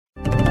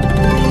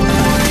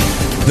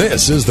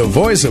This is the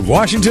voice of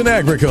Washington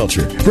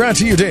agriculture, brought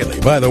to you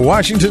daily by the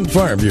Washington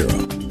Farm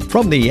Bureau.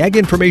 From the Ag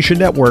Information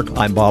Network,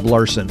 I'm Bob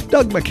Larson.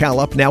 Doug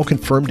McKalloch, now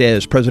confirmed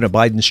as President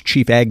Biden's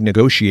chief ag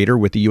negotiator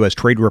with the U.S.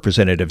 Trade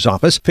Representative's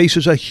office,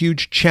 faces a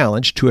huge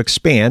challenge to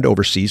expand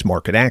overseas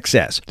market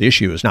access. The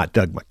issue is not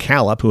Doug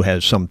McKalloch, who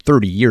has some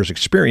 30 years'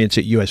 experience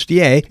at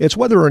USDA. It's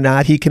whether or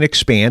not he can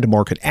expand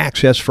market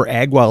access for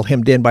ag while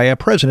hemmed in by a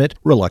president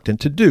reluctant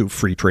to do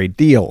free trade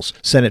deals.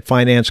 Senate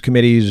Finance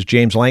Committee's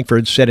James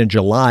Lankford said in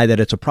July that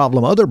it's a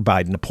problem other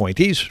Biden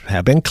appointees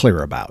have been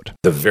clear about.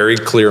 The very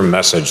clear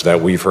message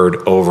that we've heard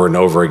over and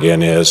over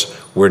again is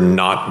we're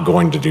not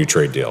going to do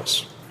trade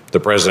deals. The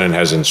president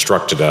has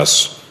instructed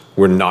us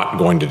we're not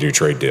going to do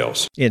trade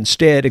deals.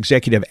 Instead,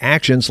 executive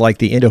actions like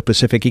the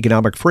Indo-Pacific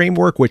Economic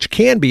Framework, which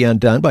can be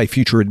undone by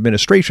future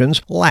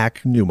administrations,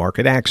 lack new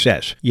market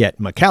access. Yet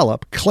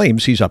McKalloch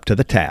claims he's up to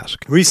the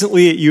task.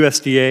 Recently at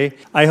USDA,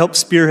 I helped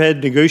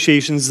spearhead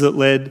negotiations that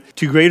led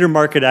to greater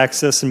market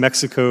access in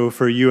Mexico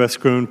for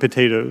U.S.-grown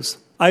potatoes.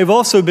 I have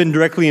also been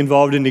directly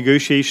involved in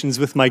negotiations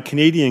with my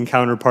Canadian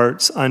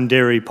counterparts on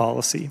dairy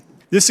policy.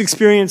 This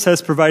experience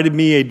has provided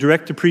me a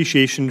direct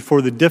appreciation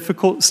for the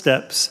difficult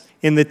steps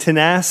and the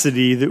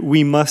tenacity that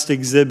we must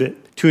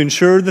exhibit to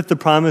ensure that the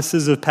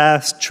promises of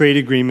past trade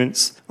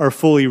agreements are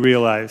fully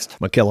realized.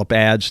 McKalloch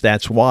adds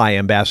that's why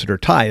Ambassador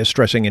Tai is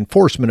stressing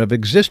enforcement of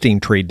existing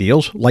trade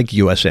deals like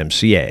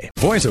USMCA.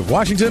 Voice of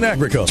Washington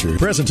agriculture,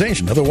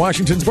 presentation of the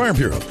Washington Farm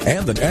Bureau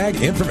and the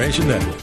Ag Information Network.